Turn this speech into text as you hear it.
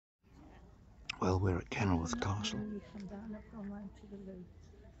Well, we're at Kenilworth Castle.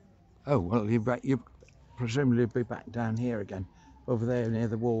 Oh, well, you presumably be back down here again, over there near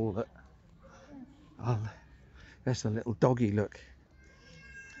the wall. That there's a little doggy. Look,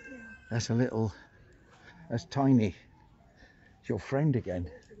 that's tiny. It's your friend again.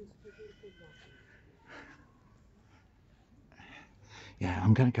 Yeah,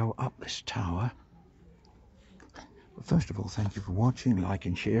 I'm going to go up this tower. But first of all, thank you for watching,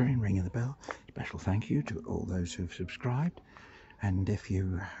 liking, sharing, ringing the bell. Special thank you to all those who've subscribed. And if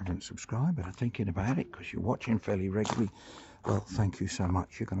you haven't subscribed but are thinking about it because you're watching fairly regularly, well, thank you so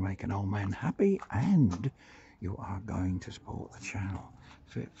much. You're going to make an old man happy and you are going to support the channel.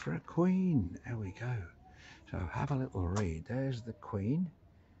 Fit for a queen. There we go. So have a little read. There's the Queen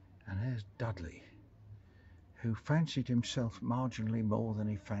and there's Dudley, who fancied himself marginally more than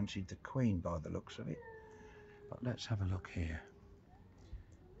he fancied the Queen by the looks of it. But let's have a look here.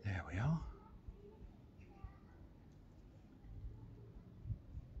 There we are.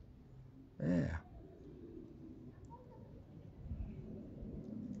 There.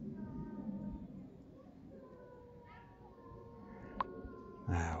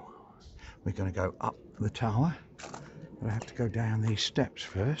 Now, we're going to go up the tower. But I have to go down these steps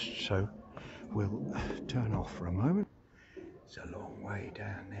first, so we'll turn off for a moment. It's a long way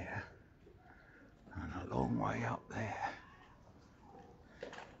down there and a long way up there.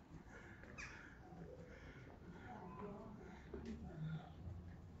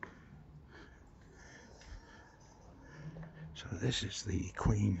 So this is the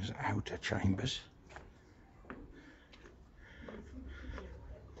Queen's outer chambers.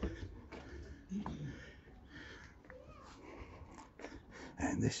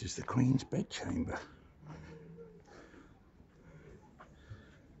 And this is the Queen's bedchamber.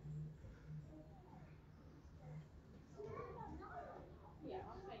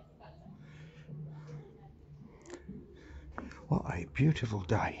 What a beautiful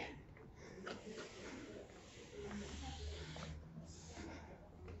day.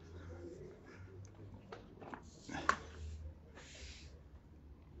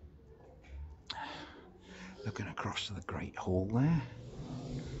 Looking across to the Great Hall there.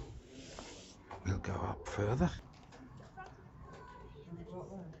 We'll go up further.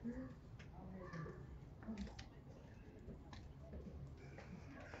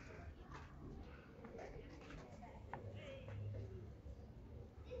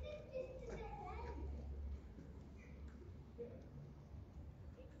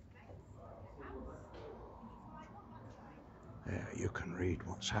 There, you can read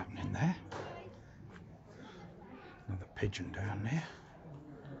what's happening there. Another pigeon down there.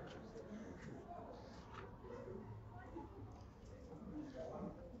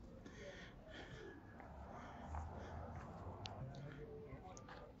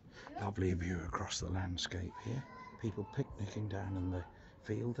 Lovely view across the landscape here. People picnicking down in the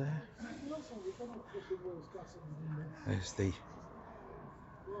field there. There's the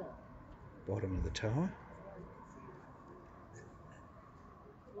bottom of the tower.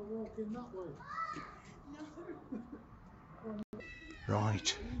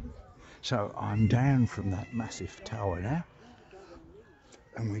 Right, so I'm down from that massive tower now,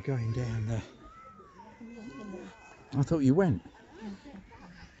 and we're going down there. I thought you went.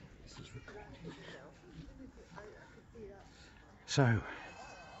 So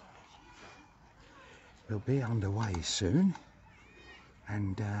we'll be underway soon,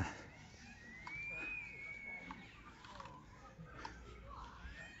 and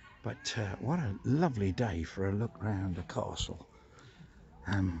what a lovely day for a look round the castle.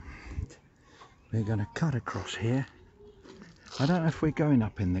 We're going to cut across here. I don't know if we're going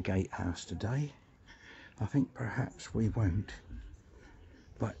up in the gatehouse today. I think perhaps we won't,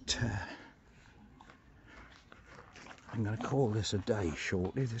 but I'm going to call this a day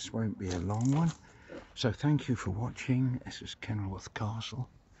shortly. This won't be a long one. So thank you for watching. This is Kenilworth Castle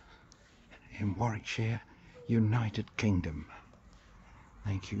in Warwickshire, United Kingdom.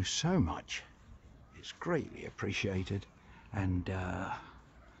 Thank you so much. It's greatly appreciated. And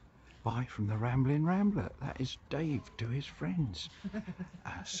bye from the Rambling Rambler. That is Dave to his friends.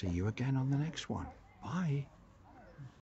 See you again on the next one. Bye.